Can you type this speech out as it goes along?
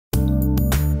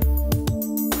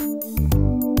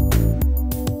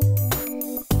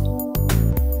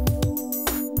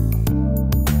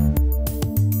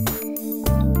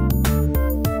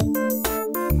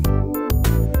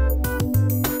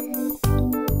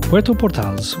Puerto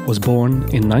Portals was born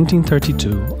in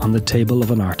 1932 on the table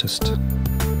of an artist.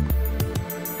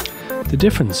 The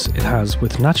difference it has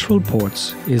with natural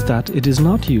ports is that it is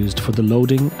not used for the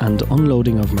loading and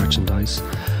unloading of merchandise,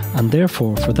 and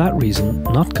therefore for that reason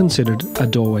not considered a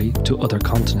doorway to other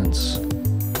continents.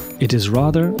 It is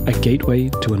rather a gateway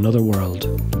to another world.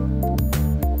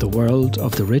 The world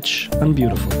of the rich and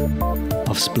beautiful,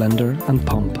 of splendour and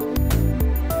pomp.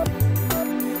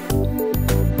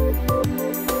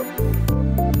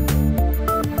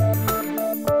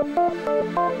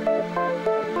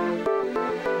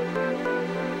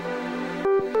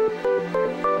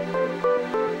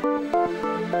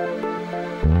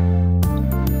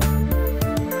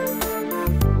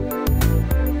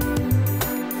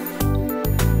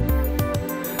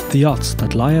 The yachts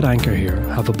that lie at anchor here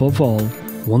have above all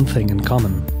one thing in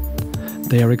common.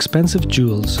 They are expensive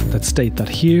jewels that state that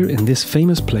here in this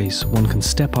famous place one can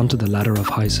step onto the ladder of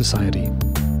high society.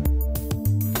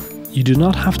 You do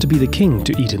not have to be the king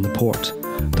to eat in the port,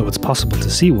 though it's possible to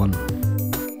see one.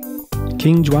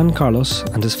 King Juan Carlos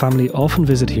and his family often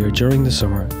visit here during the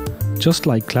summer, just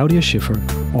like Claudia Schiffer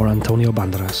or Antonio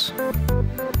Banderas.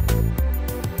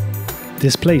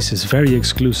 This place is very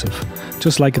exclusive,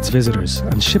 just like its visitors,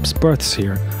 and ships' berths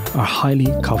here are highly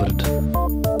coveted.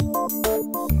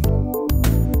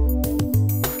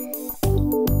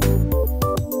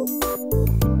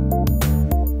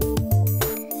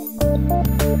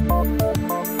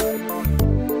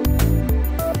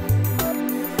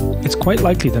 It's quite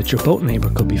likely that your boat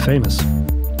neighbour could be famous.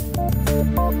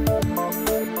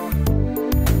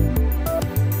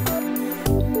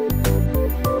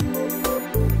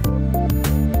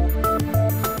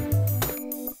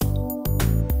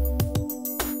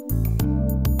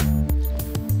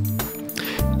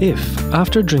 If,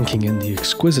 after drinking in the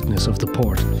exquisiteness of the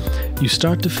port, you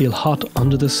start to feel hot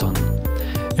under the sun,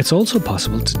 it's also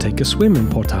possible to take a swim in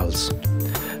Portals.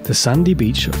 The sandy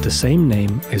beach of the same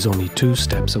name is only 2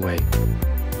 steps away.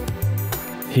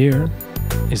 Here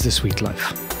is the sweet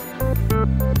life.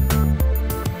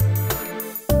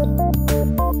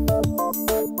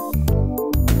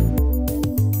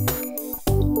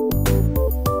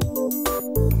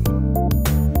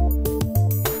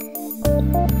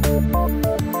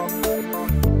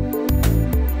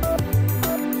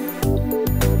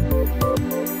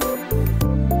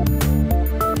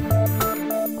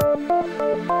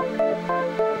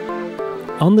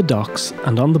 On the docks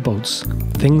and on the boats,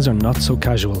 things are not so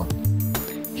casual.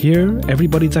 Here,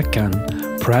 everybody that can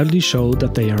proudly show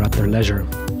that they are at their leisure.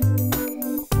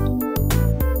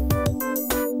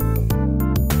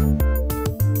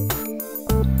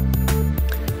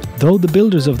 Though the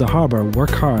builders of the harbour work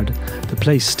hard, the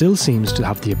place still seems to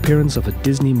have the appearance of a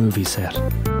Disney movie set.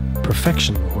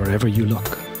 Perfection wherever you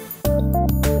look.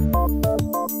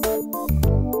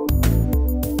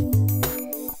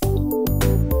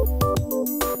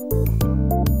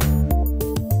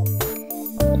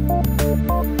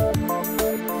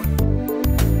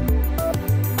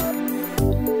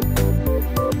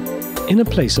 In a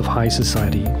place of high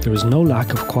society, there is no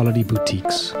lack of quality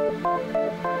boutiques.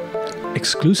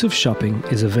 Exclusive shopping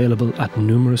is available at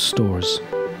numerous stores.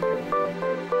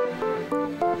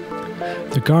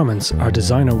 The garments are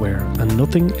designer wear and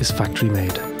nothing is factory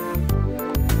made.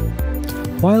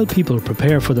 While people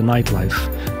prepare for the nightlife,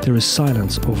 there is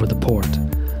silence over the port,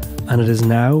 and it is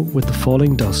now with the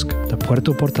falling dusk that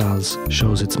Puerto Portals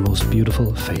shows its most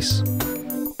beautiful face.